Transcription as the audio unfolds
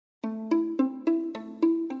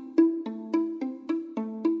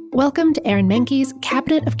Welcome to Aaron Mahnke's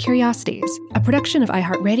Cabinet of Curiosities, a production of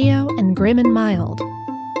iHeartRadio and Grim and Mild.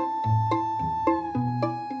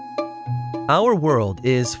 Our world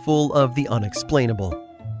is full of the unexplainable.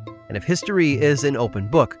 And if history is an open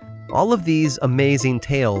book, all of these amazing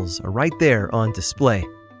tales are right there on display,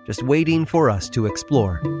 just waiting for us to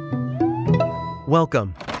explore.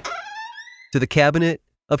 Welcome to the Cabinet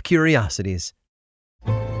of Curiosities.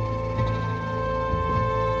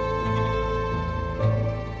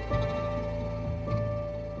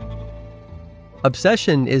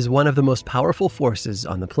 Obsession is one of the most powerful forces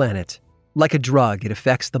on the planet. Like a drug, it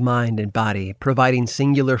affects the mind and body, providing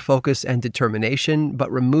singular focus and determination,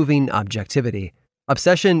 but removing objectivity.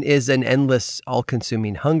 Obsession is an endless,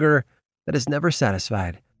 all-consuming hunger that is never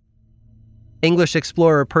satisfied. English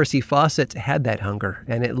explorer Percy Fawcett had that hunger,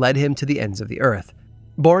 and it led him to the ends of the earth.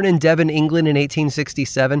 Born in Devon, England in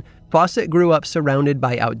 1867, Fawcett grew up surrounded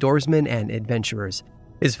by outdoorsmen and adventurers.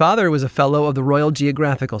 His father was a fellow of the Royal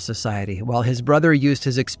Geographical Society, while his brother used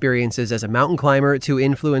his experiences as a mountain climber to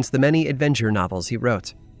influence the many adventure novels he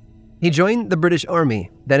wrote. He joined the British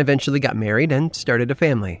Army, then eventually got married and started a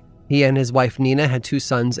family. He and his wife Nina had 2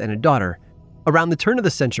 sons and a daughter. Around the turn of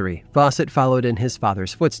the century, Fawcett followed in his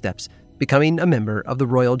father's footsteps, becoming a member of the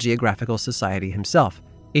Royal Geographical Society himself.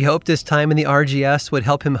 He hoped his time in the RGS would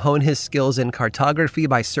help him hone his skills in cartography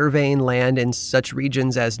by surveying land in such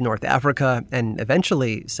regions as North Africa and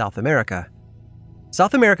eventually South America.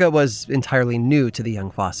 South America was entirely new to the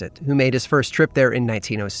young Fawcett, who made his first trip there in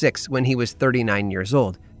 1906 when he was 39 years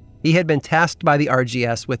old. He had been tasked by the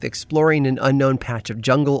RGS with exploring an unknown patch of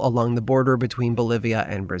jungle along the border between Bolivia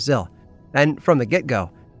and Brazil. And from the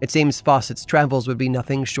get-go, it seems Fawcett's travels would be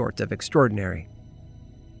nothing short of extraordinary.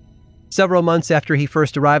 Several months after he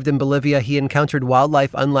first arrived in Bolivia, he encountered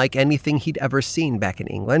wildlife unlike anything he'd ever seen back in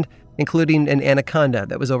England, including an anaconda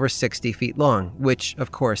that was over 60 feet long, which,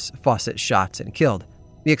 of course, Fawcett shot and killed.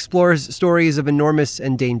 The explorer's stories of enormous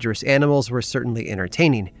and dangerous animals were certainly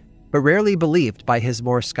entertaining, but rarely believed by his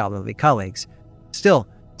more scholarly colleagues. Still,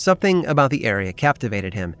 something about the area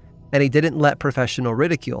captivated him, and he didn't let professional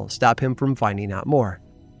ridicule stop him from finding out more.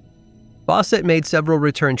 Fawcett made several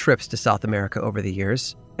return trips to South America over the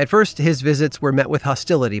years. At first, his visits were met with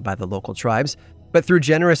hostility by the local tribes, but through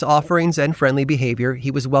generous offerings and friendly behavior, he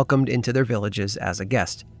was welcomed into their villages as a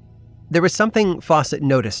guest. There was something Fawcett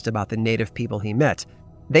noticed about the native people he met.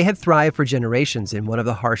 They had thrived for generations in one of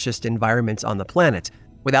the harshest environments on the planet,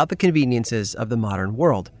 without the conveniences of the modern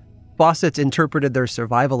world. Fawcett interpreted their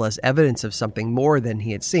survival as evidence of something more than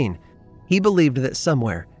he had seen. He believed that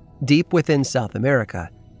somewhere, deep within South America,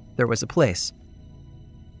 there was a place.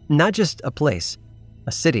 Not just a place,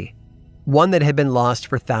 a city, one that had been lost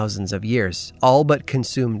for thousands of years, all but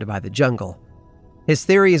consumed by the jungle. His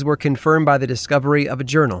theories were confirmed by the discovery of a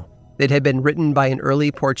journal that had been written by an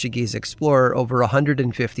early Portuguese explorer over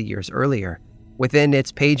 150 years earlier. Within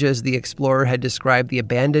its pages, the explorer had described the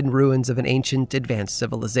abandoned ruins of an ancient advanced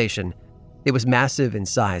civilization. It was massive in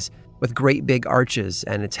size, with great big arches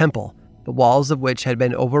and a temple, the walls of which had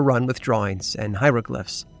been overrun with drawings and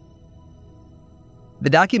hieroglyphs. The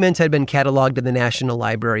document had been cataloged in the National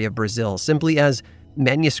Library of Brazil simply as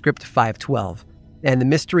Manuscript 512, and the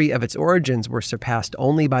mystery of its origins were surpassed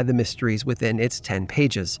only by the mysteries within its 10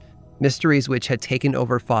 pages, mysteries which had taken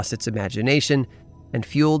over Fawcett's imagination and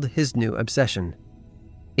fueled his new obsession.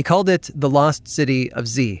 He called it the Lost City of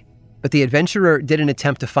Z, but the adventurer didn't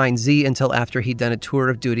attempt to find Z until after he'd done a tour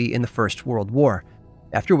of duty in the First World War,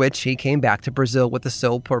 after which he came back to Brazil with the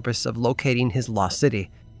sole purpose of locating his lost city.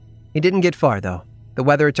 He didn't get far, though. The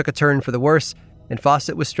weather took a turn for the worse, and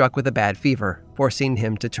Fawcett was struck with a bad fever, forcing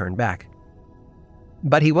him to turn back.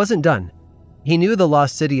 But he wasn't done. He knew the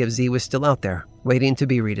lost city of Z was still out there, waiting to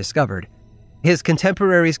be rediscovered. His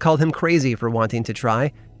contemporaries called him crazy for wanting to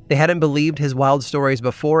try. They hadn't believed his wild stories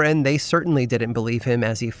before, and they certainly didn't believe him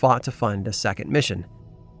as he fought to fund a second mission.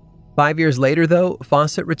 5 years later, though,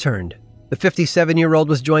 Fawcett returned. The 57-year-old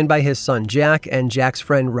was joined by his son Jack and Jack's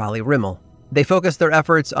friend Raleigh Rimmel. They focused their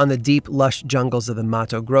efforts on the deep, lush jungles of the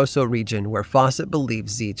Mato Grosso region where Fawcett believed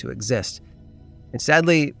Z to exist. And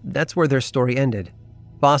sadly, that's where their story ended.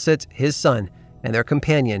 Fawcett, his son, and their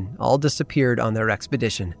companion all disappeared on their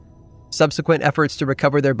expedition. Subsequent efforts to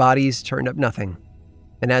recover their bodies turned up nothing.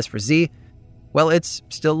 And as for Z, well, it's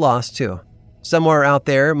still lost too. Somewhere out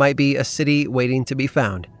there might be a city waiting to be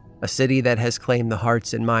found, a city that has claimed the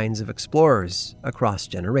hearts and minds of explorers across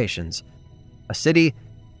generations. A city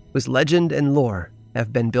whose legend and lore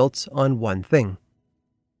have been built on one thing: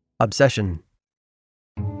 obsession.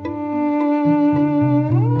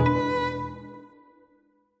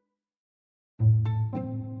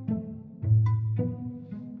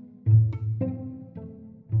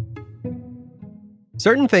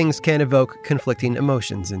 Certain things can evoke conflicting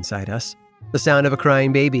emotions inside us. The sound of a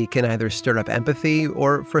crying baby can either stir up empathy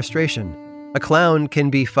or frustration. A clown can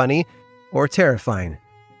be funny or terrifying.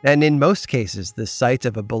 And in most cases, the sight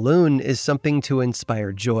of a balloon is something to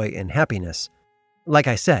inspire joy and happiness. Like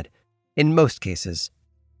I said, in most cases.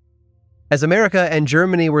 As America and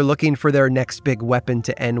Germany were looking for their next big weapon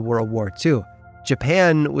to end World War II,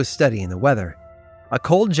 Japan was studying the weather. A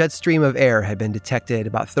cold jet stream of air had been detected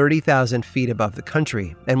about 30,000 feet above the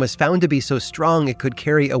country and was found to be so strong it could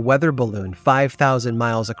carry a weather balloon 5,000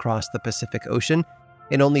 miles across the Pacific Ocean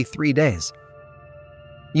in only 3 days.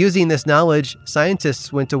 Using this knowledge,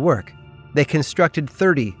 scientists went to work. They constructed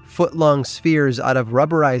 30 foot-long spheres out of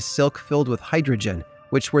rubberized silk filled with hydrogen,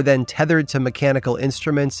 which were then tethered to mechanical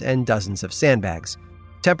instruments and dozens of sandbags.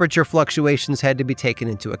 Temperature fluctuations had to be taken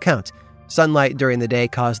into account. Sunlight during the day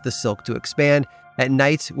caused the silk to expand. At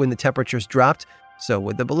night, when the temperatures dropped, so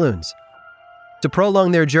would the balloons. To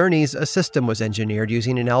prolong their journeys, a system was engineered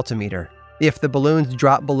using an altimeter. If the balloons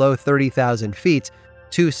dropped below 30,000 feet,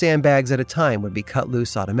 2 sandbags at a time would be cut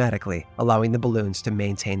loose automatically, allowing the balloons to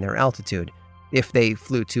maintain their altitude. If they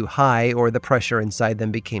flew too high or the pressure inside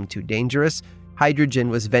them became too dangerous, hydrogen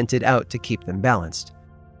was vented out to keep them balanced.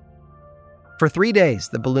 For 3 days,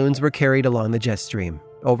 the balloons were carried along the jet stream,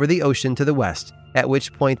 over the ocean to the west, at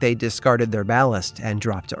which point they discarded their ballast and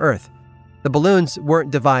dropped to Earth. The balloons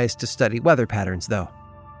weren't devised to study weather patterns, though.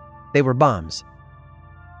 They were bombs.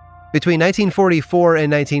 Between 1944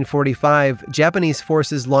 and 1945, Japanese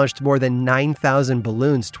forces launched more than 9,000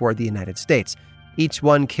 balloons toward the United States, each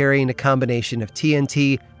one carrying a combination of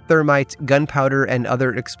TNT, thermite, gunpowder, and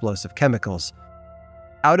other explosive chemicals.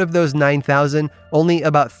 Out of those 9,000, only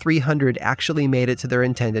about 300 actually made it to their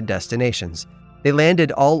intended destinations. They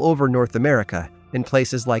landed all over North America, in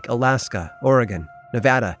places like Alaska, Oregon,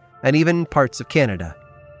 Nevada, and even parts of Canada.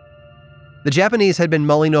 The Japanese had been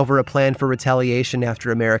mulling over a plan for retaliation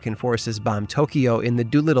after American forces bombed Tokyo in the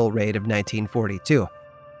Doolittle raid of 1942.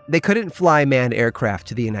 They couldn't fly manned aircraft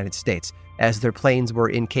to the United States, as their planes were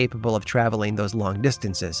incapable of traveling those long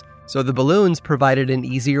distances, so the balloons provided an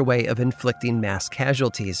easier way of inflicting mass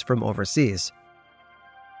casualties from overseas.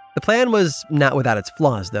 The plan was not without its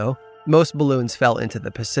flaws, though. Most balloons fell into the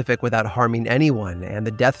Pacific without harming anyone, and the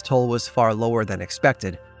death toll was far lower than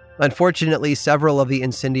expected. Unfortunately, several of the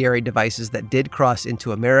incendiary devices that did cross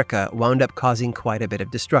into America wound up causing quite a bit of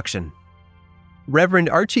destruction. Reverend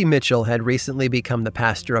Archie Mitchell had recently become the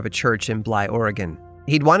pastor of a church in Bly, Oregon.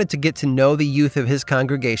 He'd wanted to get to know the youth of his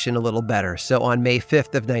congregation a little better, so on May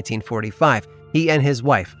 5th of 1945, he and his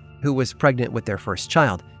wife, who was pregnant with their first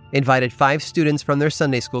child, invited 5 students from their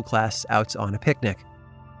Sunday school class out on a picnic.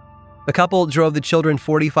 The couple drove the children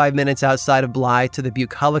 45 minutes outside of Bly to the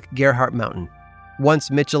bucolic Gerhardt Mountain. Once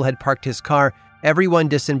Mitchell had parked his car, everyone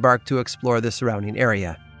disembarked to explore the surrounding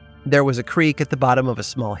area. There was a creek at the bottom of a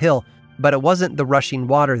small hill, but it wasn't the rushing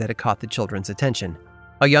water that had caught the children's attention.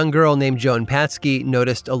 A young girl named Joan Patsky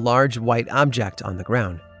noticed a large white object on the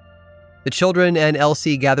ground. The children and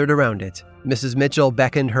Elsie gathered around it. Mrs. Mitchell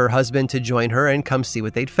beckoned her husband to join her and come see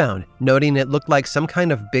what they'd found, noting it looked like some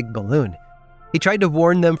kind of big balloon. He tried to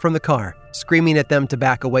warn them from the car, screaming at them to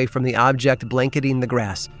back away from the object blanketing the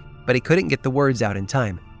grass, but he couldn't get the words out in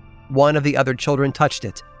time. One of the other children touched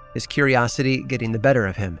it, his curiosity getting the better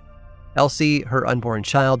of him. Elsie, her unborn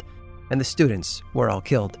child, and the students were all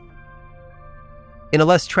killed. In a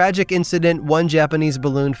less tragic incident, one Japanese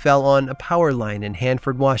balloon fell on a power line in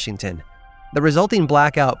Hanford, Washington. The resulting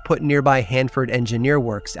blackout put nearby Hanford Engineer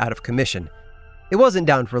Works out of commission. It wasn't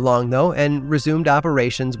down for long, though, and resumed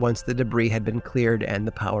operations once the debris had been cleared and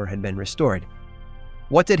the power had been restored.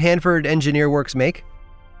 What did Hanford Engineer Works make?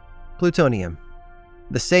 Plutonium.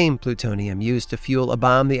 The same plutonium used to fuel a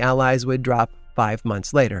bomb the Allies would drop 5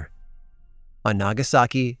 months later. On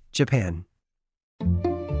Nagasaki, Japan.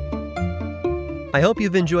 I hope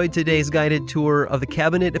you've enjoyed today's guided tour of the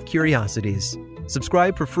Cabinet of Curiosities.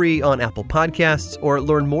 Subscribe for free on Apple Podcasts or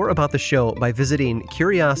learn more about the show by visiting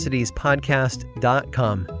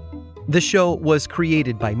curiositiespodcast.com. This show was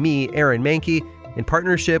created by me, Aaron Mahnke, in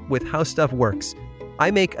partnership with How Stuff Works.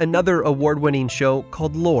 I make another award-winning show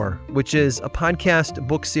called Lore, which is a podcast,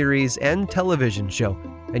 book series, and television show,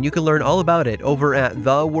 and you can learn all about it over at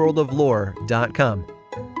theworldoflore.com.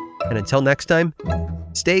 And until next time,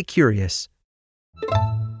 stay curious.